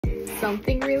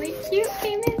something really cute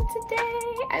came in today.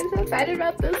 I'm so excited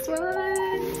about this one.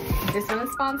 This one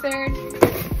is sponsored.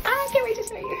 I can't wait to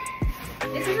show you.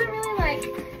 This isn't really like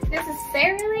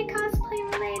necessarily cosplay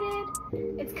related.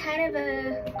 It's kind of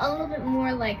a little bit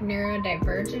more like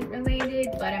neurodivergent related,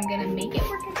 but I'm gonna make it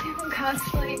work into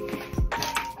cosplay.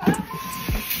 I'm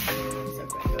so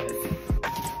excited about this.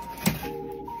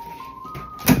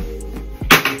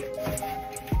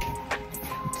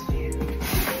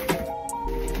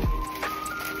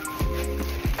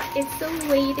 It's a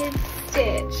weighted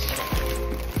stitch.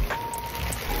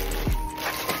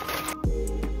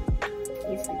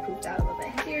 Needs to be poofed out a little bit.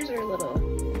 His ears are a little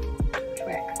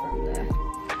twek from the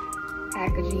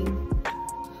packaging.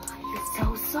 Oh, he's so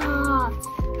soft.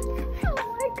 Oh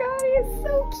my god, he's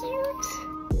so cute.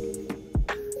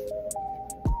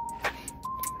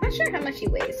 I'm not sure how much he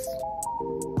weighs.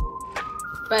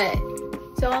 But,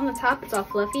 so on the top it's all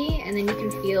fluffy, and then you can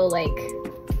feel like,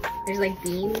 there's like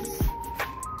beams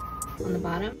on the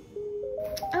bottom.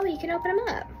 Oh, you can open them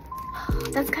up.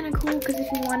 That's kind of cool because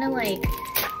if you want to like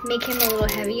make him a little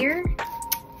heavier,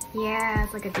 yeah,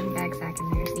 it's like a beanbag sack in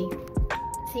there, see?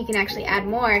 So you can actually add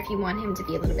more if you want him to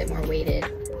be a little bit more weighted.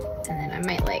 And then I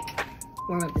might like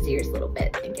warm up his ears a little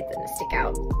bit and get them to stick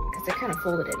out because they're kind of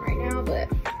folded in right now, but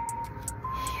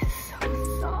he is so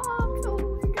soft. Oh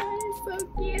my god, he's so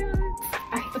cute.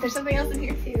 Alright, but there's something else in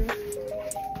here too.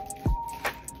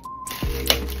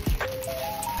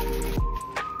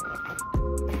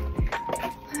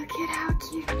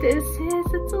 This is,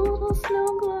 it's a little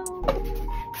snow globe.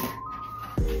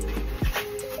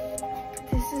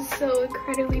 This is so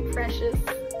incredibly precious.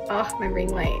 Oh, my ring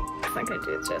light. It's not gonna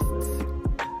do it justice.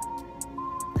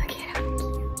 Look at how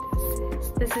cute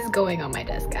this is. This is going on my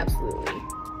desk, absolutely.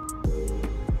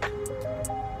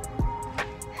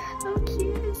 How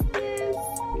cute is this?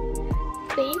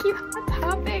 Thank you, Hot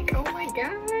Topic. Oh my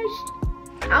gosh.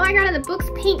 Oh my god, and the book's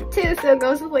pink too, so it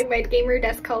goes with like my gamer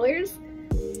desk colors.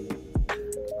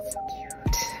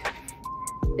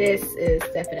 This is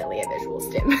definitely a visual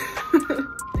stim.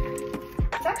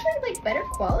 It's actually like better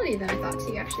quality than I thought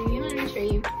too, actually. I'm gonna show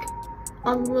you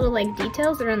all the little like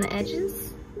details around the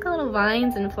edges. Got little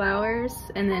vines and flowers,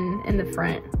 and then in the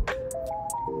front,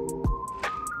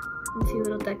 and 2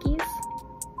 little duckies.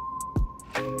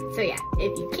 So yeah,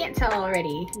 if you can't tell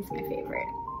already, he's my favorite.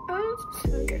 Oh, it's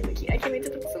so good, so cute. I can't wait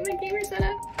to put this on my gamer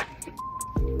setup.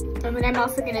 And then I'm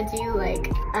also gonna do like,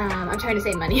 I'm trying to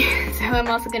save money, so I'm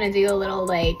also gonna do a little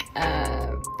like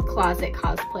closet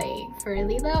cosplay for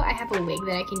Lilo. I have a wig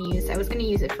that I can use. I was gonna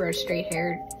use it for a straight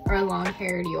haired or a long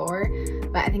haired Yor,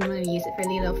 but I think I'm gonna use it for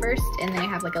Lilo first, and then I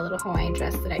have like a little Hawaiian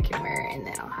dress that I can wear, and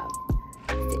then I'll have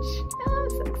Stitch. Oh, I'm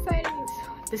so excited.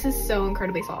 This is so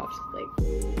incredibly soft. Like,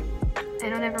 I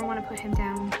don't ever want to put him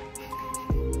down.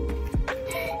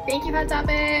 Thank you, Hot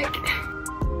Topic.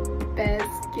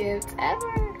 Best gift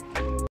ever.